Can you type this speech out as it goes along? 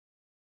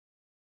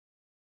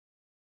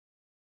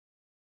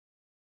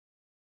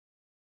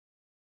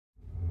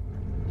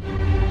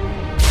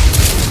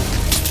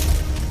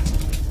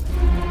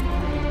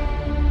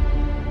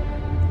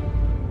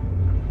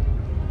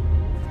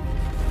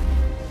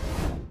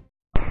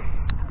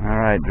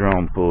Alright,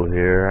 drone pool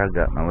here. I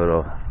got my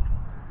little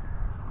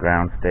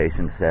ground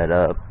station set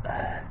up.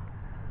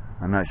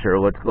 I'm not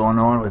sure what's going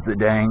on with the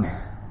dang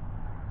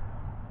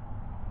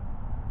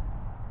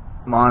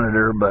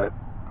monitor, but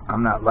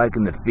I'm not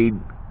liking the feed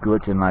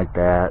glitching like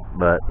that.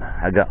 But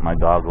I got my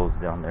goggles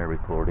down there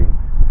recording.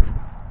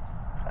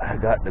 I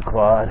got the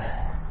quad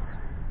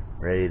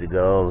ready to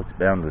go. It's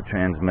bound to the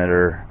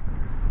transmitter.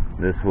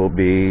 This will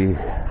be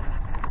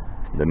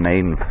the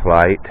maiden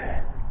flight.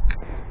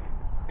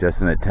 Just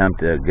an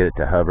attempt to get it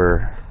to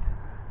hover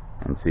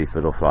and see if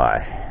it'll fly.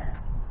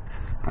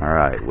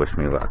 Alright, wish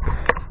me luck.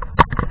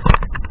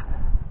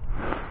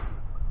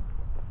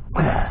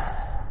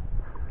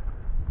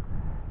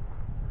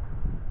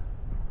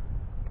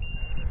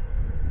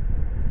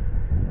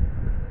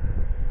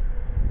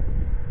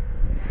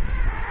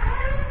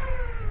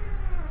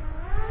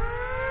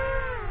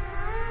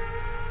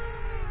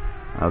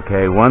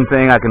 Okay, one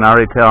thing I can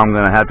already tell I'm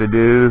going to have to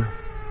do,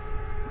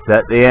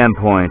 set the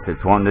endpoints.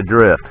 It's wanting to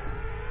drift.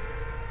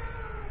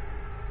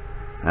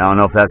 I don't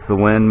know if that's the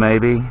wind,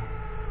 maybe.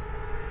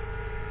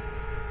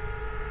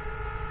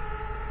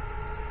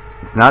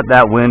 It's not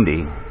that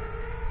windy.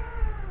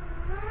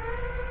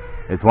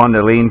 It's wanting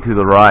to lean to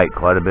the right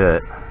quite a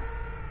bit.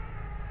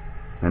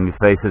 Let me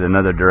face it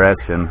another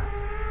direction.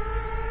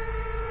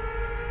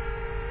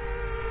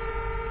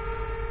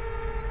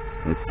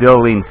 It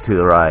still leans to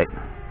the right.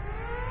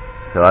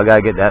 So I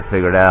gotta get that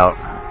figured out.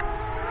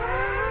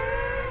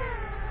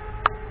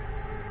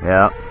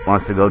 Yeah,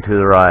 wants to go to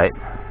the right.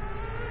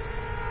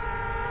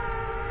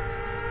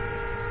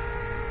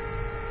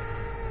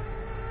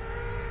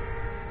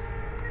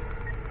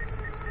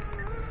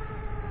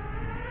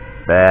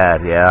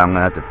 Bad, yeah, I'm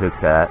gonna have to fix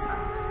that.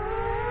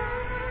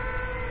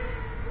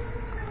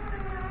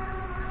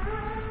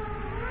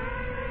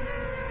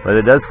 But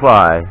it does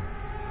fly.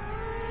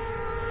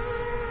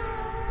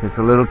 Just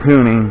a little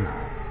tuning.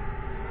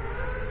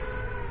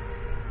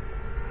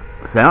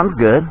 Sounds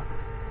good.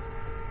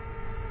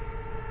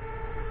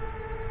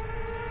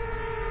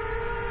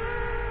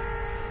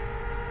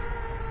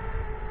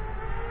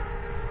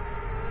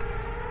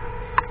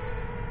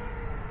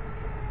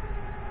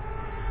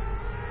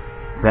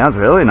 Sounds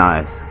really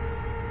nice.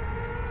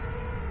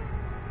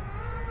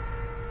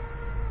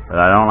 But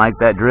I don't like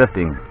that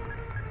drifting.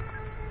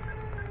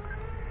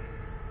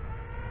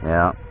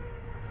 Yeah.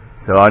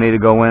 So I need to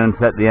go in and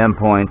set the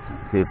endpoints,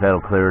 see if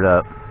that'll clear it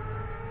up.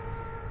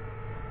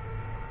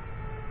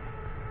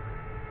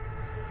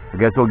 I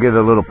guess we'll give it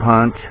a little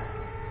punch.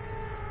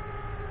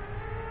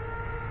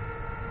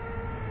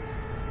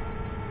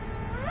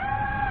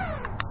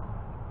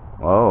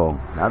 Whoa,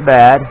 not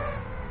bad.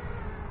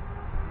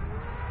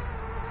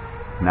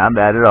 Not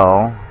bad at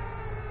all.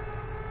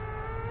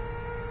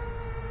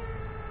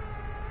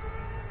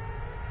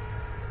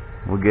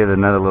 We'll give it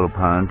another little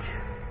punch.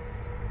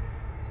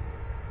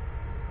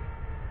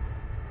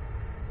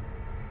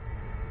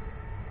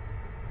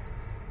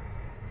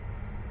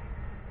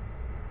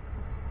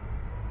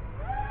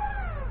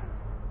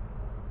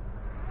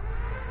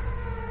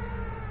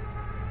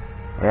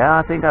 Yeah,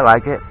 I think I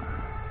like it.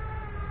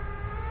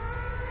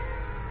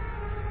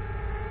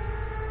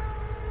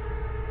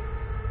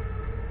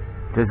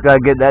 Just gotta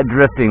get that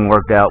drifting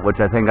worked out, which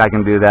I think I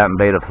can do that in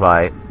beta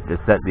flight.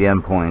 Just set the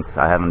endpoints.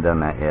 I haven't done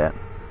that yet.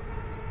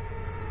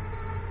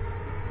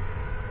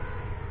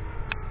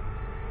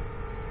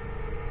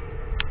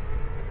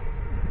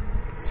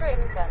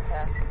 Training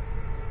center.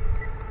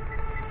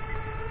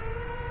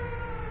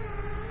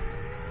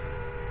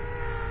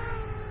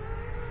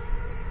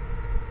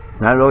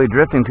 Not really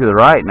drifting to the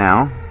right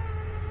now.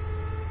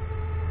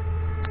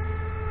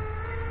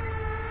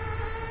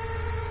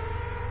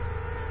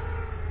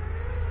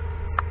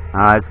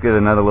 Alright, let's give it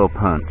another little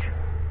punch.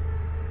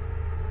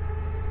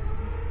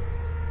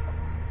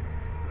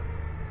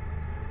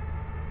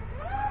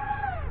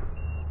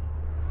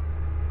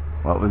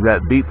 What was that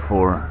beep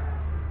for?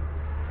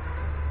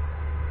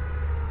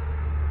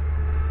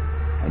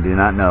 I do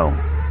not know.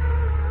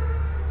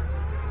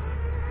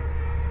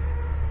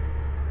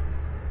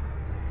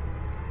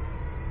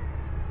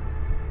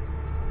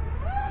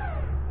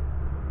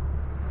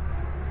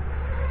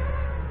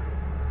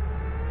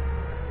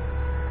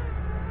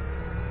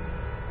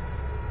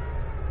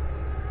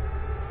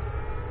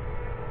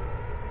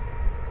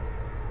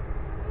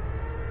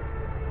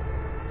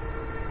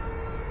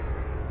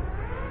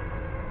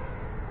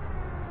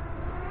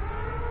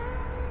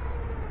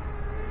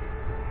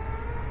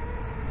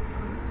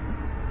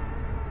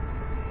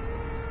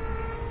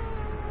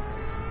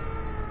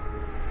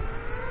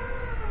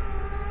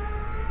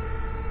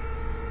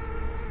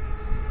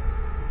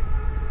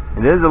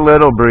 It is a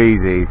little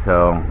breezy,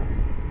 so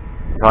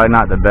probably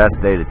not the best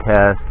day to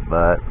test,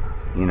 but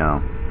you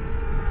know.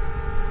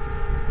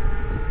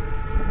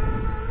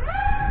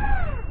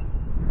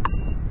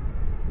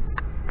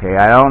 Okay,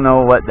 I don't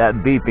know what that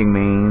beeping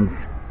means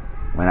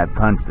when I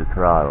punch the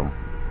throttle.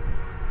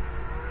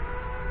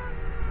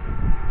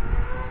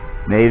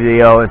 Maybe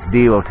the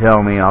OSD will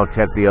tell me. I'll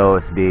check the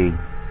OSD.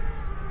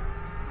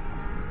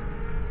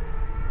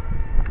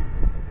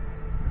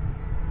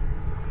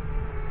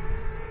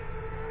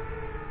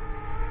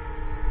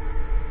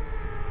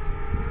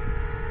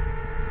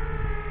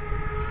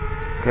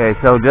 Okay,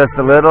 so just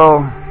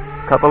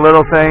couple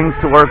little things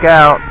to work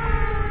out,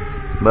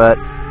 but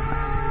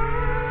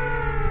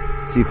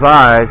she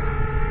flies.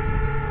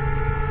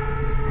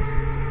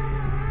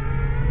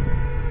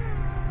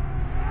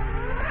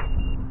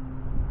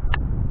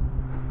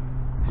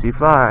 She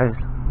flies.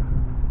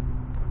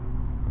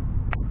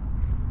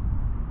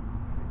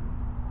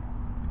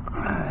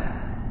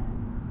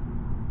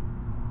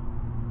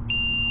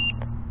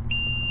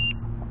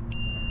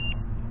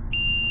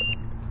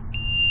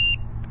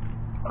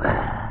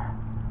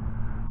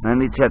 Let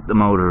me check the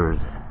motors.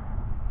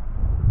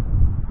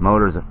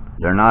 Motors,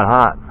 they're not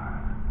hot.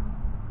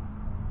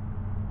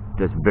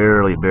 Just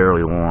barely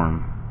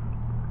warm.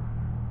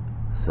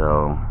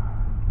 So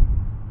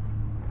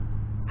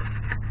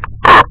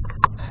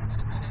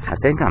I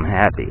think I'm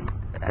happy.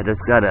 I just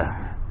gotta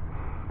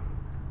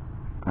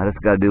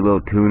do a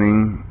little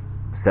tuning,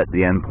 set the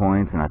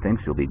endpoints, and I think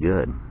she'll be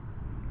good.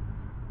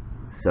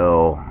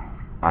 So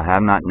I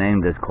have not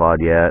named this quad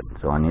yet,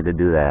 so I need to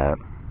do that.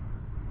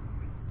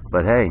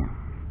 But hey,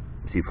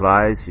 she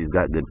flies, she's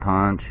got good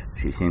punch,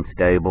 she seems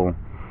stable.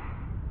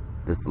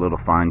 Just a little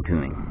fine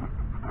tuning.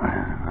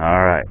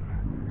 Alright.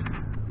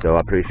 So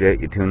I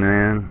appreciate you tuning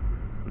in.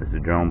 This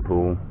is Drone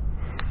Pool.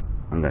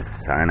 I'm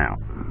gonna sign out.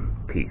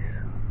 Peace.